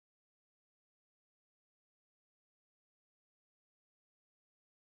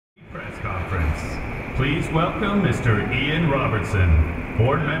conference. Please welcome Mr. Ian Robertson,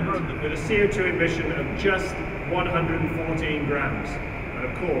 board member of the... With a CO2 emission of just 114 grams. And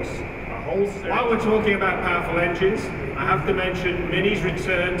of course, a whole... While we're talking about powerful engines, I have to mention Mini's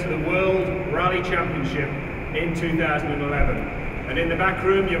return to the World Rally Championship in 2011. And in the back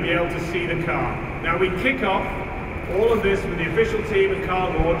room, you'll be able to see the car. Now we kick off all of this with the official team at car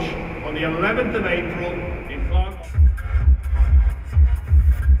launch on the 11th of April in Clark.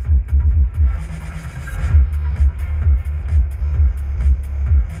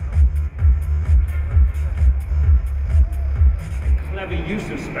 Clever use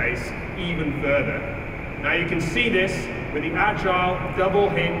of space even further. Now you can see this with the agile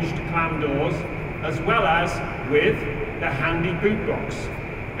double-hinged clam doors, as well as with the handy boot box.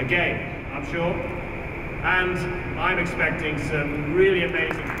 Again, I'm sure, and I'm expecting some really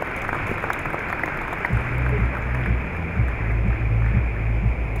amazing